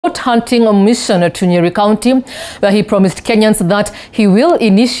Hunting a mission to Nyeri County, where he promised Kenyans that he will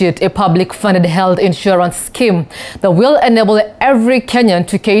initiate a public-funded health insurance scheme that will enable every Kenyan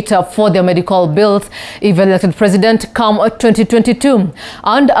to cater for their medical bills if elected president come 2022.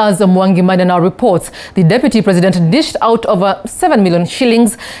 And as Mwangi now reports, the deputy president dished out over 7 million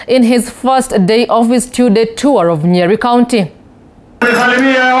shillings in his first day of his two-day tour of Nyeri County.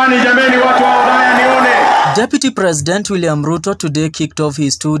 Deputy President William Ruto today kicked off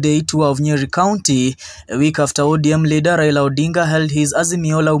his two-day tour of Nyeri County, a week after ODM leader Raila Odinga held his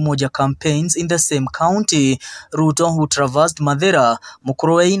Azimio la Umoja campaigns in the same county. Ruto, who traversed Madera,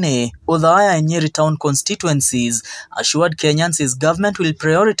 Mukurweini, Othaya and Nyeri town constituencies, assured Kenyans his government will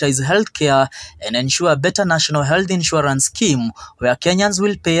prioritize healthcare and ensure a better national health insurance scheme where Kenyans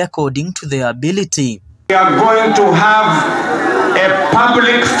will pay according to their ability. We are going to have a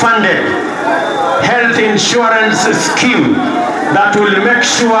public-funded health insurance scheme that will make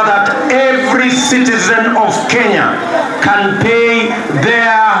sure that every citizen of Kenya can pay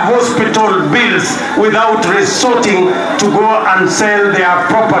their hospital bills without resorting to go and sell their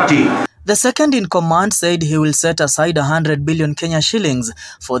property. The second in command said he will set aside 100 billion Kenya shillings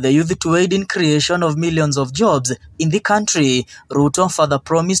for the youth to aid in creation of millions of jobs in the country. Ruto further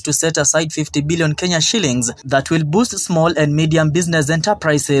promised to set aside 50 billion Kenya shillings that will boost small and medium business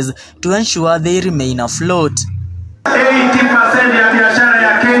enterprises to ensure they remain afloat. 80% ya biashara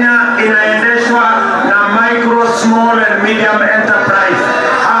ya Kenya inaendeshwa na micro, small and medium enterprise.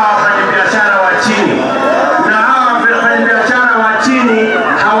 Hawa wafanyabiashara wa chini. Na hawa wafanyabiashara wa chini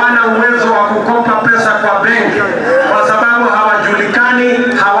hawana uwezo wa kukopa pesa kwa benki kwa sababu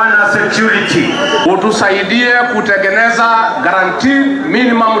hawajulikani, hawana security. Utusaidie kutengeneza guaranteed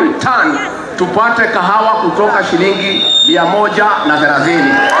minimum return tupate kahawa kutoka shilingi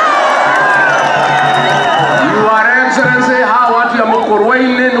 130. Your Excellency, hawa watu ya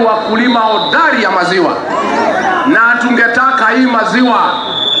Mukurweini ni wakulima hodari ya maziwa. Na tungetaka hii maziwa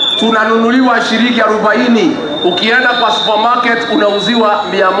tunanunuliwa shilingi 40. Ukienda kwa supermarket unauziwa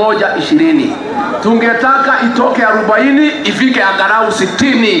 120. Tungetaka itoke 40 ifike angalau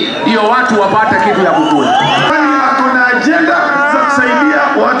 60 ndio watu wapate kitu ya kukula. Kuna agenda za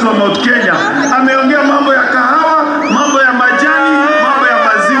kusaidia watu wa Mount Kenya. Ameongea mambo ya kahawa, mambo ya majani, mambo ya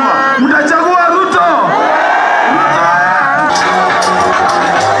maziwa. Mtachagua Ruto.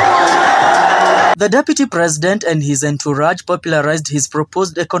 The deputy president and his entourage popularized his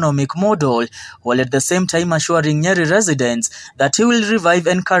proposed economic model, while at the same time assuring Nyeri residents that he will revive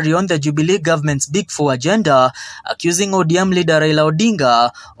and carry on the Jubilee government's Big Four agenda, accusing ODM leader Raila Odinga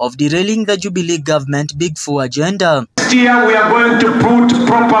of derailing the Jubilee government Big Four agenda. Here we are going to put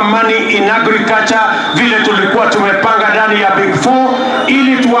proper money in agriculture vile tulikuwa tumepanga ndani ya Big Four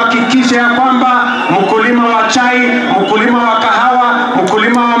ili tuhakikishe ya kwamba mkulima wa chai, mkulima wa kahawa,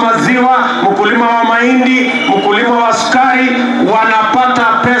 mkulima wa maziwa, mkulima wa mahindi, mkulima wa sukari wanapata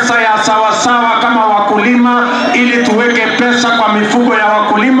pesa ya sawasawa kama wakulima ili tuweke pesa kwa mifugo ya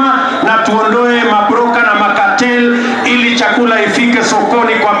wakulima na tuondoe mabroka na makatel ili chakula ifike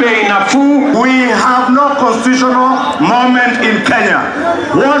sokoni kwa bei nafuu. We have no constitutional moment in Kenya.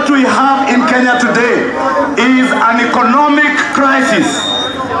 What we have in Kenya today is an economic crisis,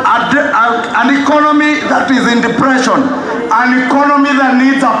 an economy that is in depression, an economy that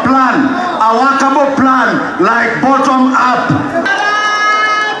needs a plan, a workable plan like bottom up.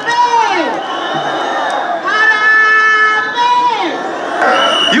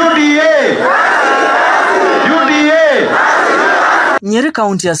 Nyeri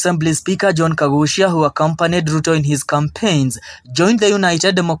County Assembly Speaker John Kagushia, who accompanied Ruto in his campaigns, joined the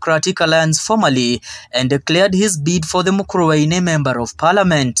United Democratic Alliance formally and declared his bid for the Mukurweini Member of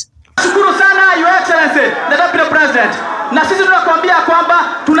Parliament. Shukuru sana Your Excellency, the Deputy President. Na sisi tunakuambia kwamba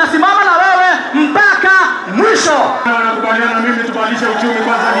tunasimama na wewe mpaka mwisho.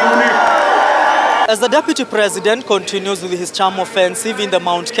 As the Deputy President continues with his charm offensive in the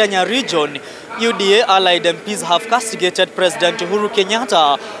Mount Kenya region, UDA allied MPs have castigated President Uhuru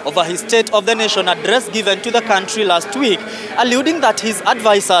Kenyatta over his State of the Nation address given to the country last week, alluding that his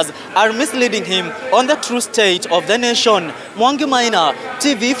advisors are misleading him on the true state of the nation. Mwangi,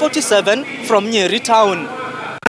 TV 47 from Nyeri Town.